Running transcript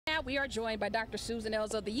now we are joined by Dr. Susan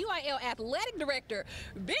Elza, the UIL Athletic Director.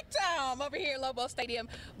 Big time over here at Lobo Stadium.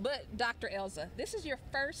 But Dr. Elza, this is your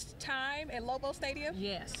first time at Lobo Stadium?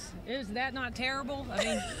 Yes. Is that not terrible? I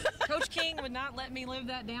mean, Coach King would not let me live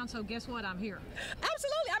that down, so guess what? I'm here.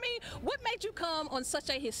 Absolutely. I mean, what made you come on such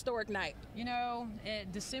a historic night? You know,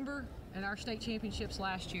 at December at our state championships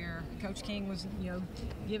last year, Coach King was,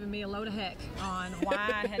 giving me a load of heck on why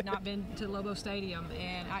I had not been to Lobo Stadium.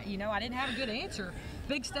 And, I didn't have a good answer.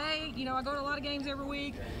 Big state, I go to a lot of games every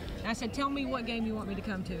week. And I said, tell me what game you want me to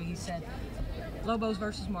come to. He said, Lobos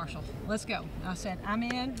versus Marshall. Let's go. I said, I'm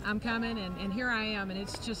in, I'm coming, and here I am. And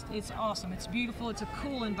it's awesome. It's beautiful. It's a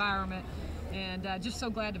cool environment. And just so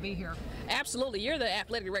glad to be here. Absolutely. You're the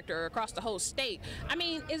athletic director across the whole state. I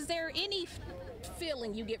mean, is there any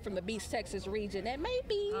feeling you get from the East Texas region that may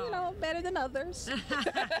be, better than others?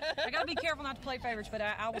 I got to be careful not to play favorites, but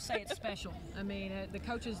I will say it's special. I mean, the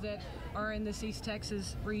coaches that are in this East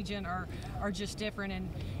Texas region are just different.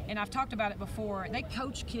 And I've talked about it before. They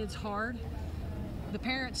coach kids hard. The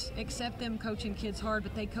parents accept them coaching kids hard,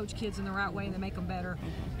 but they coach kids in the right way and they make them better.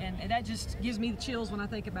 And that just gives me the chills when I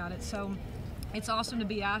think about it. So it's awesome to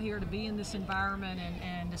be out here, to be in this environment,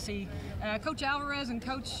 and to see Coach Alvarez and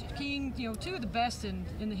Coach King, two of the best in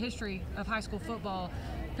the history of high school football,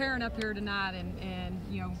 pairing up here tonight and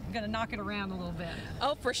going to knock it around a little bit.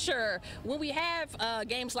 Oh, for sure. When we have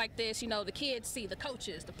games like this, the kids see the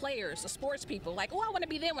coaches, the players, the sports people, like, oh, I want to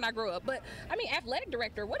be them when I grow up. But, I mean, athletic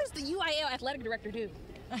director, what does the UIL athletic director do?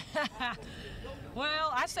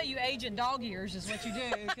 Well, I say you age in dog years is what you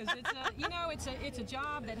do, because it's a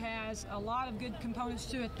job that has a lot of good components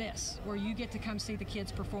to it. This, where you get to come see the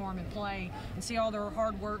kids perform and play and see all their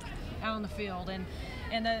hard work out on the field, and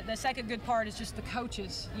the second good part is just the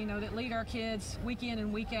coaches, that lead our kids week in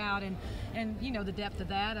and week out, and the depth of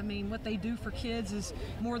that. I mean, what they do for kids is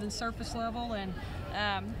more than surface level,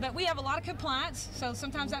 but we have a lot of compliance, so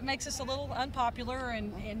sometimes that makes us a little unpopular,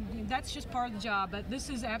 and that's just part of the job. But this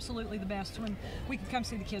is absolutely the best when we can come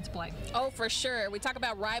see the kids play. Oh, for sure. We talk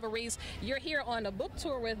about rivalries. You're here on a book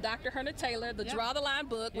tour with Dr. Herna Taylor, the Draw the Line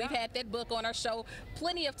book. We've had that book on our show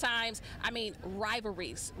plenty of times. I mean,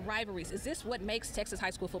 rivalries. Is this what makes Texas high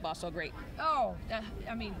school football so great? Oh,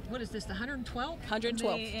 I mean, what is this, the 112th?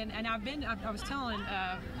 112th. And I was telling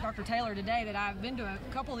Dr. Taylor today that I've been to a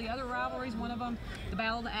couple of the other rivalries. One of them, the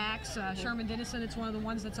Battle of the Axe, Sherman Denison. It's one of the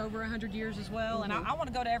ones that's over 100 years as well. And I want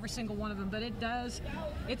to go to every single one of them, but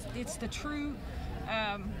it's the true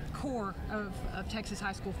core of Texas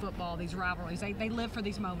high school football, these rivalries. They live for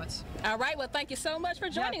these moments. All right. Well, thank you so much for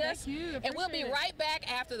joining us. Thank you. And we'll be right back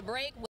after the break.